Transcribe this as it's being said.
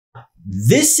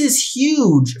This is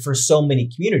huge for so many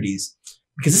communities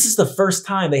because this is the first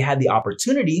time they had the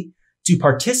opportunity to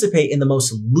participate in the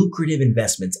most lucrative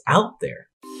investments out there.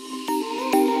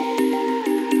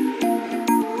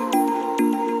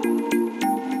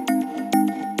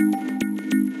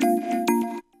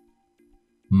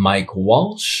 Mike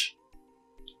Walsh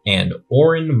and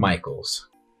Orrin Michaels.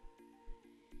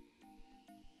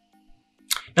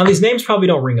 Now, these names probably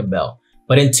don't ring a bell,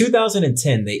 but in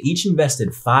 2010, they each invested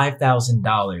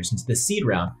 $5,000 into the seed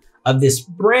round of this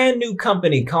brand new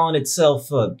company calling itself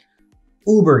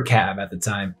Uber Cab at the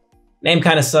time. Name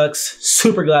kind of sucks.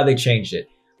 Super glad they changed it.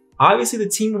 Obviously, the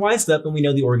team wised up and we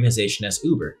know the organization as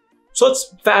Uber. So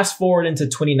let's fast forward into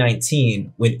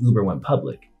 2019 when Uber went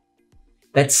public.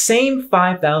 That same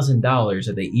 $5,000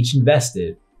 that they each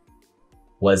invested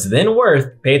was then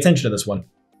worth, pay attention to this one,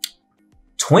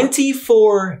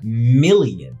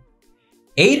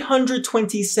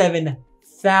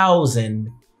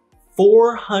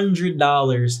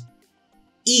 $24,827,400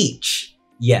 each.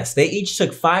 Yes, they each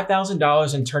took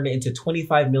 $5,000 and turned it into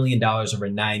 $25 million over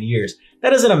 9 years.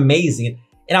 That is an amazing,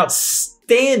 an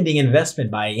outstanding investment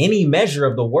by any measure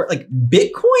of the word. Like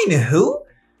Bitcoin, who?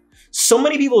 So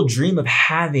many people dream of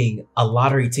having a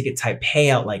lottery ticket type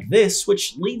payout like this,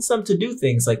 which leads them to do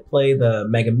things like play the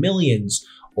Mega Millions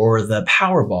or the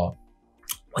Powerball.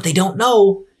 What they don't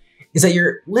know is that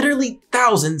you're literally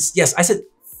thousands, yes, I said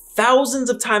thousands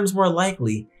of times more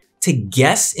likely to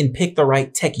guess and pick the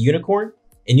right tech unicorn.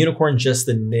 And unicorn, just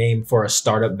the name for a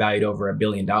startup valued over $1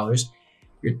 billion.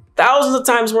 You're thousands of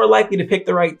times more likely to pick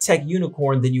the right tech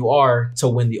unicorn than you are to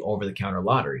win the over-the-counter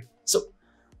lottery.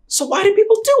 So why do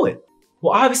people do it?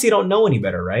 Well, obviously you don't know any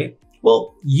better, right?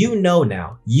 Well, you know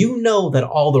now. You know that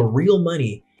all the real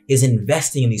money is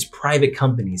investing in these private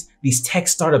companies, these tech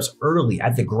startups early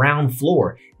at the ground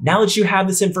floor. Now that you have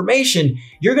this information,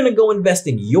 you're gonna go invest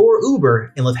in your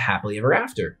Uber and live happily ever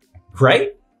after,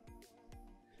 right?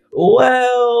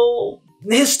 Well,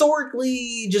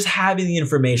 historically, just having the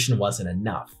information wasn't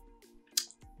enough.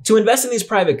 To invest in these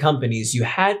private companies, you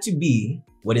had to be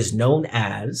what is known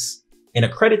as an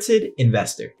accredited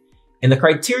investor. And the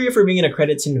criteria for being an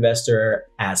accredited investor are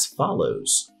as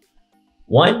follows.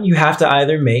 1, you have to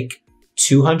either make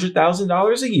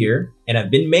 $200,000 a year and have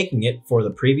been making it for the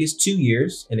previous 2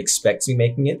 years and expect to be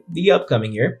making it the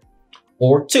upcoming year.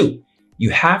 Or 2,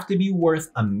 you have to be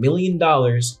worth $1 million,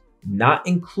 not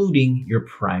including your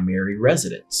primary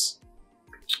residence.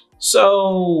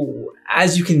 So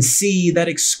as you can see, that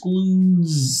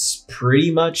excludes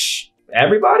pretty much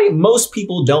everybody. Most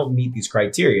people don't meet these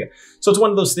criteria. So it's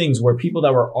one of those things where people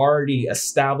that were already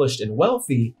established and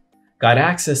wealthy got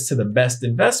access to the best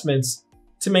investments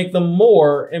to make them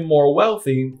more and more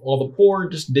wealthy, while the poor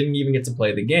just didn't even get to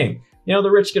play the game. You know, the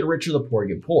rich get richer, the poor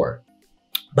get poor.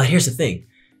 But here's the thing.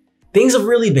 Things have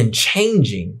really been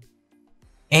changing.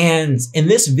 And in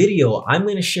this video, I'm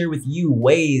going to share with you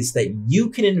ways that you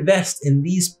can invest in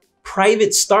these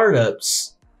private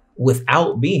startups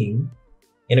without being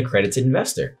an accredited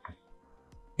investor.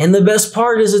 And the best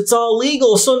part is it's all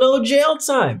legal, so no jail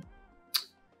time.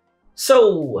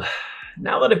 So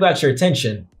now that I've got your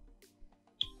attention,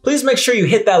 please make sure you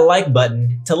hit that like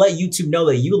button to let YouTube know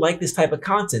that you like this type of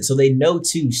content so they know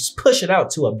to push it out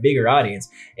to a bigger audience.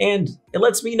 And it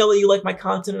lets me know that you like my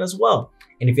content as well.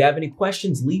 And if you have any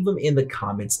questions, leave them in the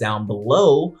comments down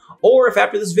below. Or if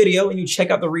after this video and you check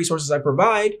out the resources I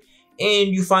provide and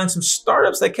you find some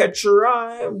startups that catch your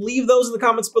eye, leave those in the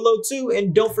comments below too.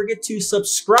 And don't forget to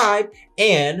subscribe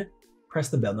and press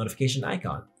the bell notification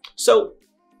icon. So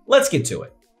let's get to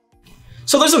it.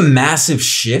 So there's a massive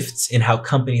shift in how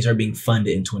companies are being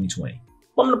funded in 2020.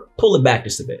 Well, I'm gonna pull it back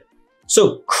just a bit.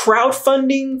 So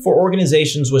crowdfunding for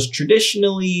organizations was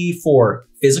traditionally for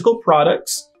physical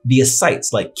products via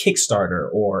sites like Kickstarter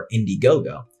or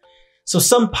Indiegogo. So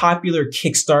some popular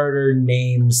Kickstarter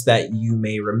names that you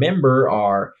may remember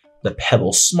are the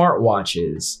Pebble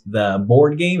smartwatches, the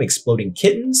board game Exploding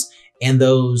Kittens, and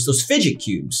those fidget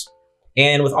cubes.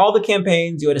 And with all the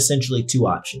campaigns, you had essentially 2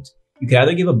 options. You could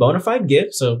either give a bona fide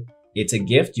gift, so it's a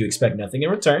gift, you expect nothing in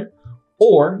return,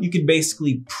 or you could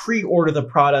basically pre-order the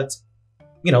product,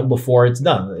 you know, before it's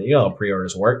done. You know how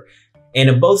pre-orders work. And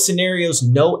in both scenarios,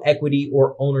 no equity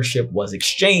or ownership was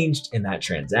exchanged in that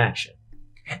transaction.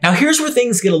 Now here's where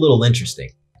things get a little interesting.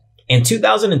 In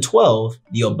 2012,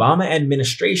 the Obama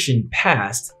administration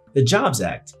passed the Jobs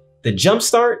Act, the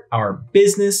Jumpstart Our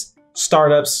Business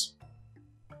Startups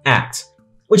Act,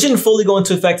 which didn't fully go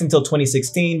into effect until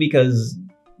 2016 because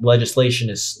legislation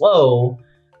is slow.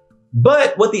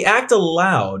 But what the act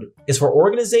allowed is for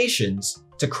organizations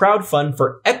to crowdfund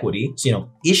for equity, so,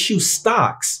 issue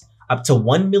stocks up to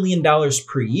 $1 million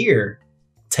per year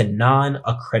to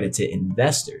non-accredited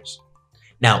investors.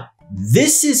 Now,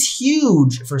 this is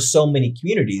huge for so many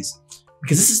communities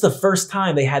because this is the first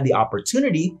time they had the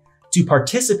opportunity to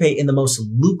participate in the most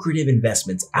lucrative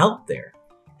investments out there.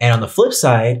 And on the flip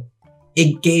side,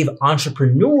 it gave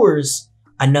entrepreneurs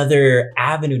another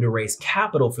avenue to raise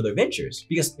capital for their ventures,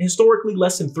 because historically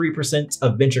less than 3%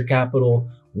 of venture capital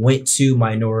went to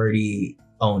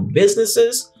minority-owned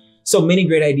businesses. So many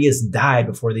great ideas died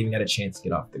before they even got a chance to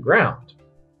get off the ground.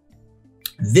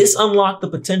 This unlocked the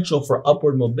potential for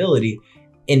upward mobility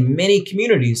in many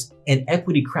communities, and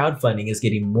equity crowdfunding is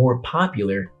getting more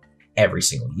popular every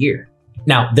single year.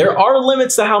 Now, there are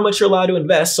limits to how much you're allowed to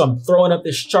invest, so I'm throwing up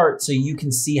this chart so you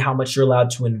can see how much you're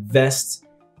allowed to invest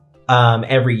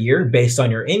every year based on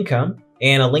your income,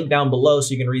 and a link down below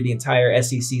so you can read the entire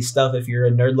SEC stuff if you're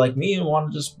a nerd like me and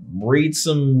want to just read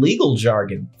some legal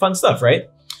jargon. Fun stuff, right?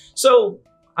 So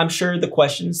I'm sure the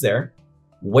question's there.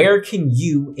 Where can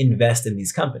you invest in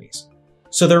these companies?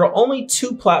 So there are only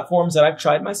 2 platforms that I've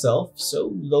tried myself,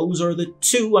 so those are the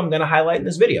 2 I'm going to highlight in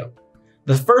this video.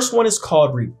 The first one is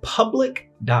called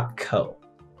Republic.co.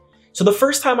 So the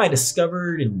first time I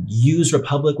discovered and used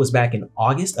Republic was back in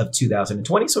August of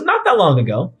 2020, so not that long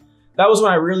ago. That was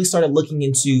when I really started looking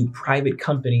into private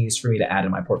companies for me to add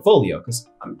in my portfolio, because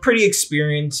I'm pretty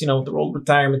experienced, you know, with the old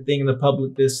retirement thing and the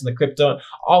public this and the crypto,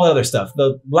 all that other stuff.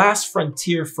 The last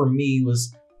frontier for me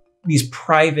was these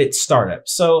private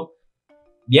startups. So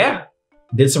yeah,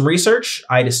 did some research.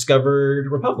 I discovered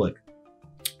Republic.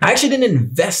 I actually didn't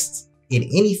invest in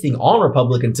anything on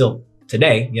Republic until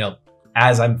today, you know,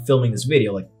 as I'm filming this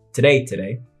video, like today.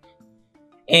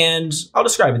 And I'll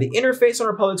describe it. The interface on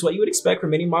Republic is what you would expect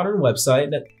from any modern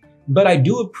website, but I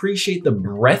do appreciate the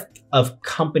breadth of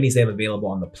companies they have available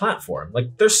on the platform.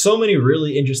 Like, there's so many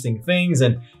really interesting things,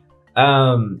 and yeah,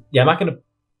 I'm not gonna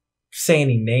say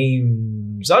any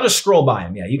names. I'll just scroll by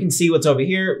them. Yeah, you can see what's over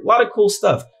here. A lot of cool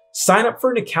stuff. Sign up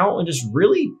for an account and just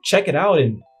really check it out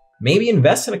and maybe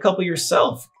invest in a couple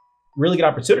yourself. Really good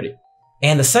opportunity.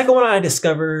 And the second one I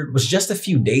discovered was just a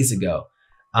few days ago,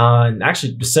 on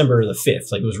actually December the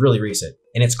 5th, like it was really recent,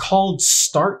 and it's called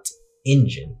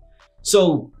StartEngine.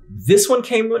 So this one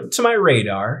came to my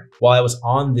radar while I was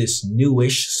on this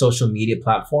newish social media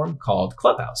platform called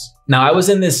Clubhouse. Now, I was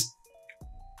in this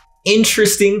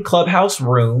interesting Clubhouse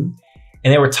room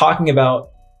and they were talking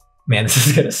about, man, this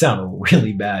is gonna sound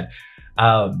really bad.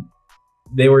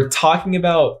 They were talking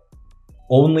about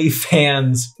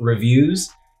OnlyFans reviews,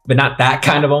 but not that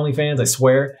kind of OnlyFans, I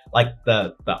swear. Like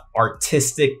the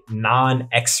artistic,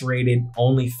 non-X-rated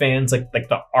OnlyFans, like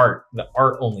the art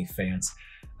OnlyFans.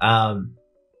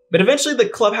 But eventually the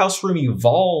Clubhouse room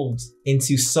evolved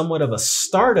into somewhat of a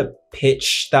startup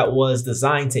pitch that was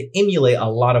designed to emulate a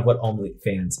lot of what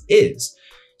OnlyFans is.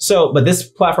 So, but this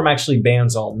platform actually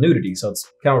bans all nudity. So it's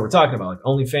kind of what we're talking about, like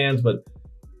OnlyFans, but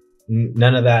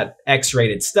none of that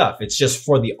X-rated stuff. It's just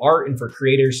for the art and for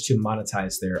creators to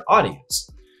monetize their audience.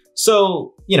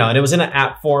 So, you know, and it was in an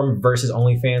app form versus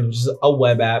OnlyFans, which is a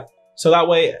web app. So that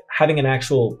way, having an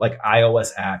actual like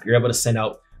iOS app, you're able to send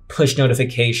out push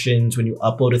notifications when you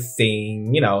upload a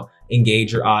thing, you know,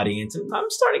 engage your audience. And I'm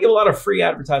starting to give a lot of free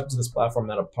advertisements to this platform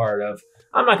that I'm a part of.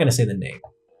 I'm not going to say the name.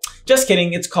 Just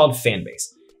kidding. It's called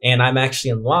Fanbase. And I'm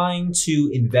actually in line to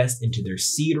invest into their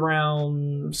seed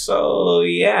round. So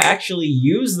yeah, actually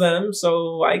use them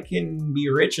so I can be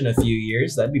rich in a few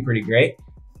years. That'd be pretty great.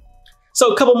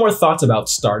 So a couple more thoughts about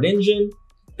StartEngine.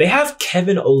 They have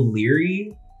Kevin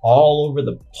O'Leary all over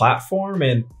the platform.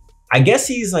 And I guess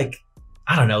he's like,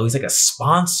 I don't know, he's like a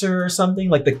sponsor or something,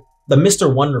 like the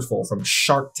Mr. Wonderful from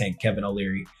Shark Tank, Kevin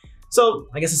O'Leary. So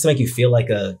I guess it's to make you feel like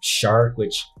a shark,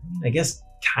 which I guess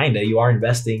kinda, you are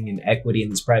investing in equity in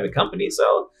this private company.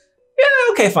 So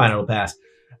yeah, okay, fine, it'll pass.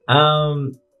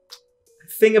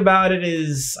 Thing about it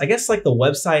is, I guess like the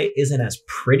website isn't as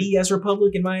pretty as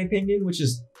Republic in my opinion, which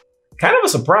is kind of a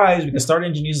surprise because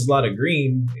StartEngine uses a lot of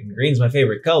green, and green's my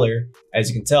favorite color, as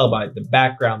you can tell by the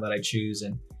background that I choose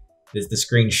and this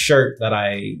green shirt that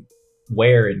I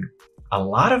wear in a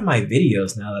lot of my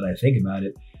videos now that I think about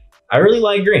it. I really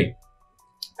like green.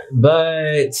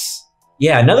 But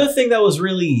yeah, another thing that was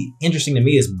really interesting to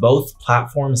me is both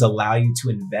platforms allow you to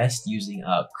invest using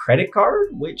a credit card,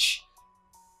 which,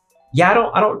 yeah,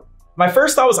 my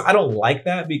first thought was I don't like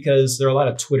that because there are a lot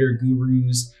of Twitter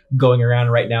gurus going around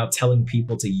right now telling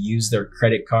people to use their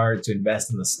credit card to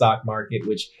invest in the stock market,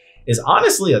 which is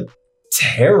honestly a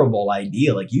terrible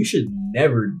idea. Like, you should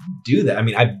never do that. I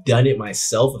mean, I've done it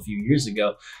myself a few years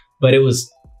ago, but it was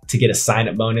to get a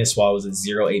sign-up bonus while it was a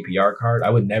 0 APR card. I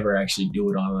would never actually do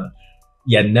it on a,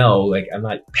 yeah, no, like I'm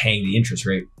not paying the interest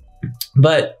rate.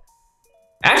 But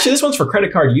Actually, this one's for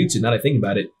credit card YouTube, now that I think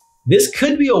about it. This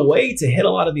could be a way to hit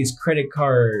a lot of these credit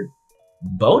card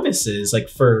bonuses, like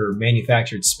for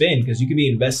manufactured spin, because you could be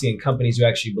investing in companies you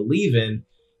actually believe in,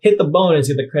 hit the bonus,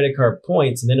 get the credit card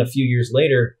points, and then a few years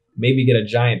later, maybe get a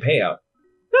giant payout.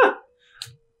 Huh.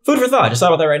 Food for thought, just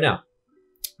thought about that right now.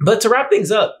 But to wrap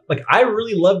things up, like I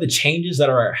really love the changes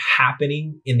that are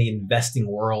happening in the investing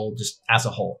world just as a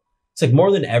whole. It's like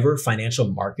more than ever,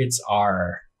 financial markets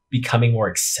are becoming more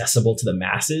accessible to the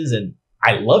masses, and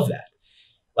I love that.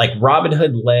 Like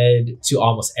Robinhood led to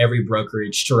almost every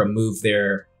brokerage to remove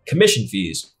their commission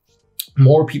fees.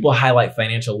 More people highlight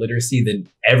financial literacy than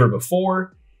ever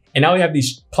before. And now we have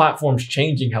these platforms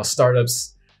changing how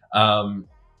startups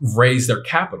raise their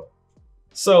capital.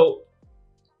 So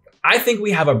I think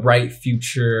we have a bright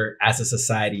future as a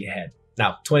society ahead.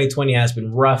 Now, 2020 has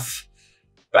been rough,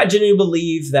 but I genuinely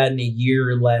believe that in a year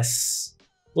or less,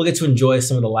 we'll get to enjoy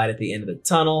some of the light at the end of the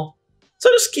tunnel. So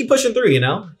just keep pushing through,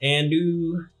 and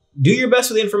do your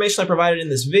best with the information I provided in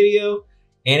this video.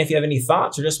 And if you have any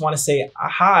thoughts or just want to say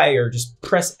hi or just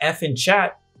press F in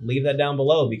chat, leave that down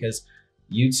below because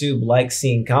YouTube likes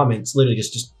seeing comments. Literally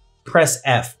just press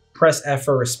F. Press F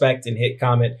for respect and hit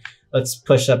comment. Let's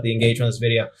push up the engagement of this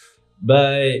video.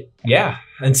 But yeah,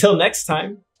 until next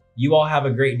time, you all have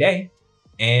a great day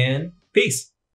and peace.